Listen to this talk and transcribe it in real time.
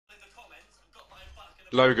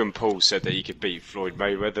Logan Paul said that he could beat Floyd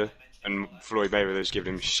Mayweather, and Floyd Mayweather's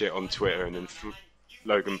giving him shit on Twitter, and then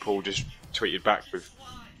Logan Paul just tweeted back with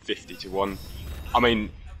 50-1. I mean,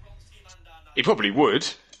 he probably would,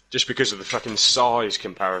 just because of the fucking size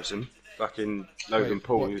comparison. Fucking Logan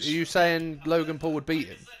Paul is... Are you saying Logan Paul would beat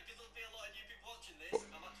him?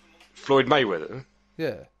 Floyd Mayweather?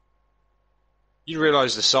 Yeah. You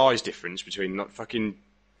realise the size difference between not fucking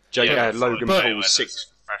Logan Paul's six...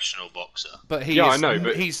 professional boxer. But he I is, know,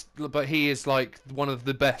 but he is like one of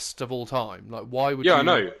the best of all time. Like, why would Yeah, you... I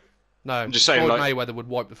know. No, I'm just saying, Floyd like... Mayweather would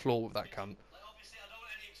wipe the floor with that cunt.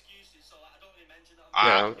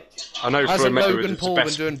 Yeah, I know Floyd Hasn't Mayweather's Logan Paul the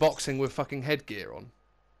best... been doing boxing with fucking headgear on?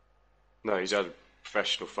 No, he's had a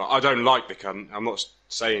professional fight. I don't like the cunt. I'm not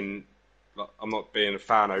saying... Like, I'm not being a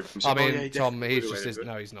fan over him. I mean, Tom, he's just...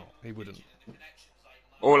 No, he's not. He wouldn't.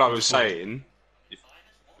 All I was saying,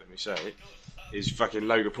 let me say it, is fucking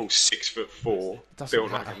Logan Paul's 6'4",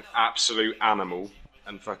 built like an absolute animal,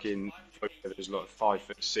 and fucking Mayweather's like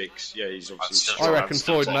 5'6". Yeah, he's obviously. I reckon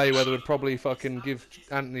Floyd Mayweather would probably fucking give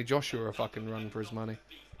Anthony Joshua a fucking run for his money.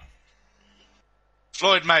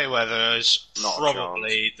 Floyd Mayweather is Not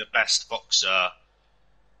probably the best boxer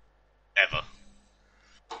ever.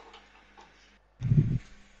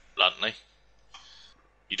 Bluntly,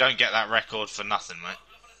 you don't get that record for nothing, mate.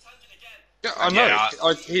 Yeah, I know.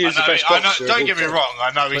 Yeah, he is the best boxer. Don't get me wrong.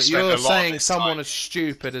 I know he But spent a lot you're of saying his someone time. as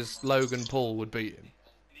stupid as Logan Paul would beat him?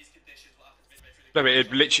 No, but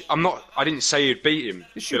it literally, I'm not. I didn't say he'd beat him.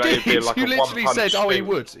 Yes, you But it'd be did. like You a literally one-punch said, "Oh, he thing.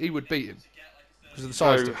 would. He would beat him because of the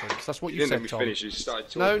size No, difference." That's what You you didn't let said, me Tom. finish. You started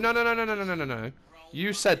talking. No.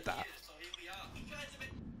 You said that.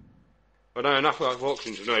 I know enough about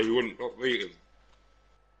boxing to know he wouldn't not beat him.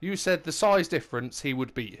 You said the size difference, he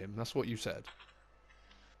would beat him. That's what you said.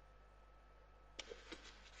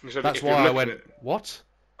 So That's if you're why I looking went, at- what?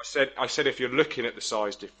 I said if you're looking at the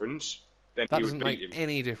size difference, then That he doesn't would beat make him.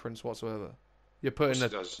 any difference whatsoever. You're putting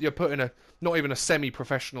Yes, it does. you're putting a not even a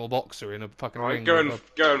semi-professional boxer in a fucking Right, ring. go with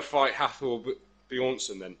and fight Hathor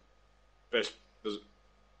Bjornsson then.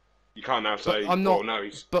 You can't now say, I'm not. "Oh no,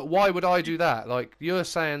 he's." But why would I do that? Like, you're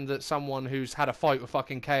saying that someone who's had a fight with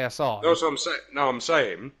fucking KSI. That's what I'm saying. No, I'm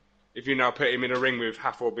saying if you now put him in a ring with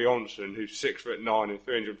Hathor Bjornsson, who's 6'9" and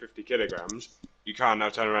 350 kilograms, you can't now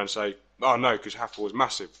turn around and say, "Oh no," because Hathor's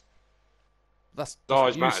massive. That's Size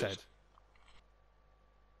what you matters. said.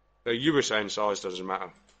 So you were saying size doesn't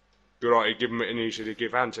matter. You're right. Give him, and you should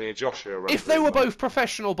give Anthony Joshua a run. If for they his were money. both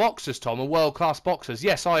professional boxers, Tom, and world-class boxers,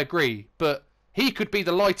 yes, I agree. But he could be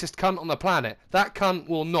the lightest cunt on the planet. That cunt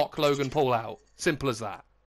will knock Logan Paul out. Simple as that.